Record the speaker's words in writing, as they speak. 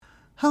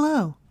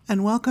Hello,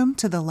 and welcome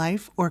to the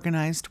Life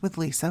Organized with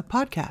Lisa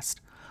podcast.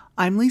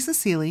 I'm Lisa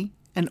Seeley,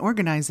 and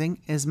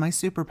organizing is my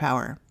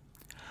superpower.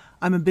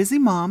 I'm a busy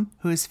mom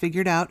who has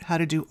figured out how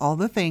to do all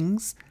the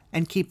things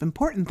and keep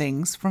important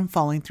things from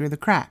falling through the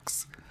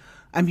cracks.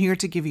 I'm here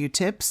to give you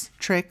tips,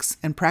 tricks,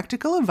 and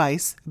practical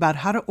advice about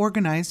how to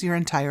organize your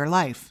entire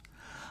life.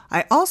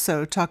 I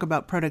also talk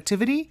about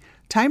productivity,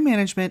 time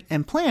management,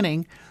 and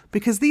planning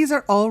because these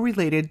are all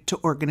related to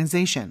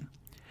organization.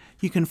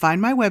 You can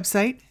find my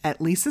website at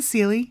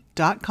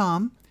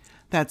lisaseeley.com.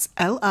 That's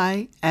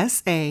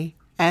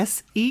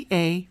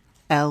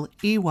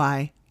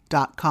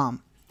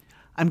lisasealey.com.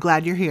 I'm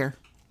glad you're here.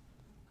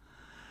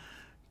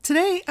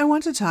 Today, I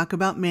want to talk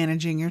about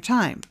managing your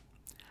time.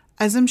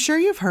 As I'm sure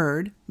you've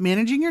heard,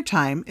 managing your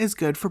time is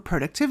good for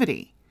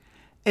productivity.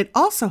 It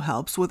also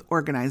helps with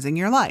organizing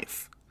your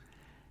life.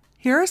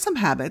 Here are some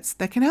habits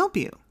that can help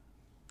you.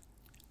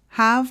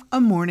 Have a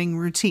morning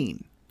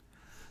routine.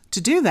 To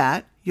do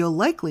that, you'll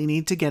likely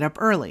need to get up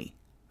early.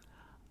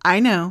 I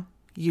know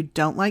you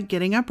don't like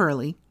getting up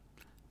early.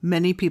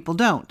 Many people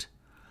don't.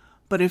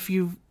 But if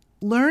you've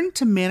learned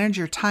to manage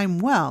your time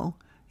well,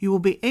 you will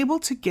be able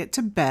to get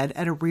to bed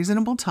at a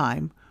reasonable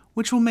time,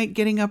 which will make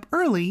getting up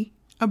early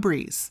a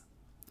breeze.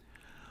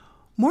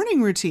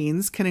 Morning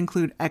routines can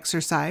include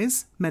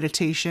exercise,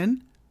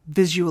 meditation,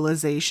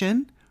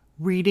 visualization,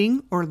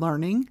 reading or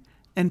learning,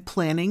 and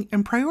planning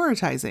and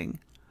prioritizing.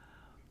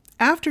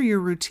 After your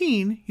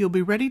routine, you'll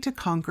be ready to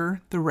conquer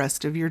the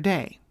rest of your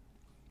day.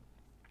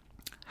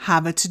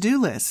 Have a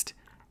to-do list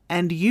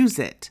and use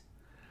it.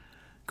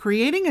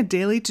 Creating a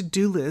daily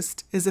to-do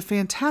list is a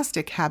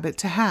fantastic habit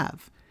to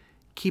have.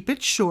 Keep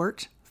it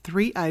short,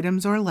 3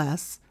 items or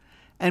less,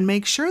 and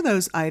make sure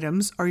those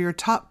items are your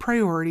top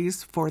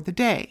priorities for the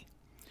day.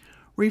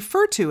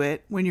 Refer to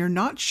it when you're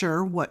not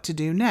sure what to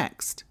do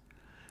next.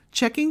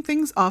 Checking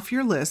things off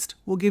your list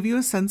will give you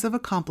a sense of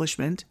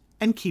accomplishment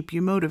and keep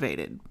you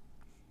motivated.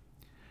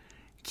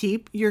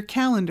 Keep your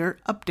calendar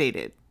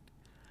updated.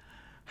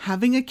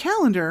 Having a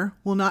calendar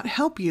will not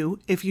help you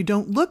if you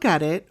don't look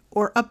at it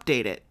or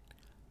update it.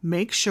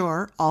 Make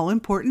sure all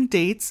important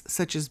dates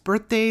such as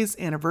birthdays,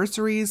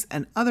 anniversaries,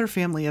 and other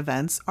family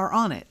events are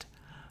on it.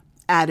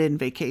 Add in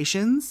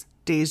vacations,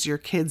 days your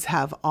kids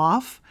have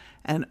off,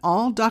 and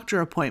all doctor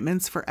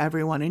appointments for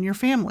everyone in your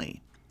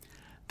family.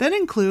 Then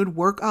include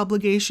work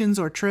obligations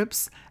or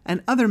trips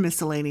and other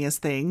miscellaneous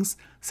things,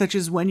 such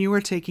as when you are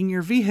taking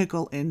your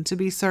vehicle in to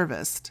be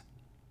serviced.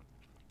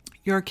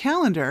 Your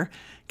calendar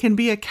can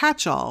be a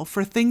catch-all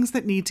for things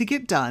that need to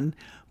get done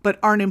but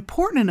aren't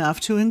important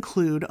enough to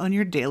include on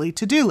your daily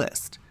to-do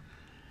list.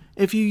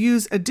 If you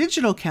use a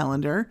digital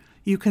calendar,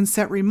 you can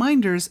set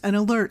reminders and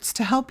alerts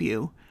to help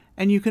you,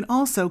 and you can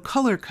also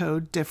color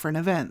code different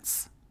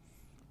events.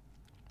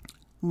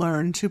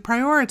 Learn to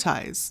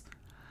prioritize.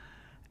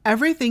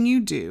 Everything you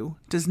do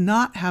does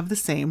not have the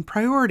same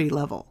priority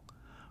level.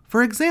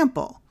 For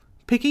example,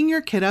 picking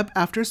your kid up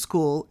after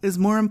school is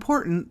more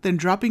important than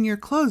dropping your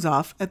clothes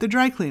off at the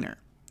dry cleaner.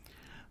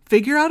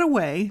 Figure out a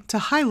way to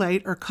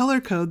highlight or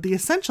color code the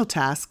essential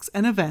tasks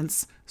and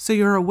events so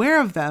you're aware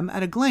of them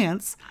at a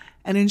glance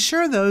and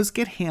ensure those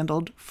get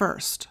handled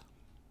first.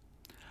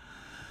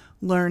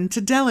 Learn to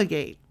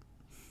delegate.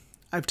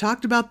 I've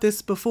talked about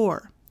this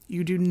before.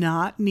 You do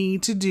not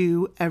need to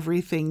do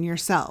everything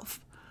yourself.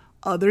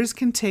 Others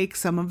can take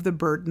some of the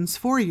burdens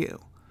for you.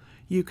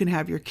 You can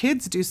have your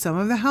kids do some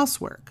of the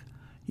housework.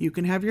 You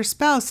can have your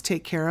spouse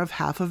take care of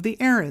half of the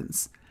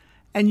errands.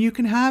 And you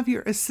can have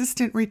your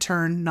assistant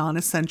return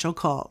non-essential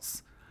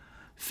calls.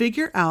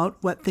 Figure out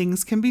what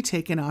things can be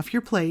taken off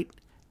your plate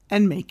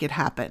and make it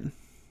happen.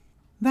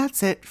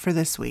 That's it for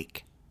this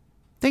week.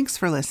 Thanks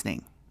for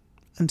listening.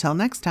 Until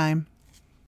next time.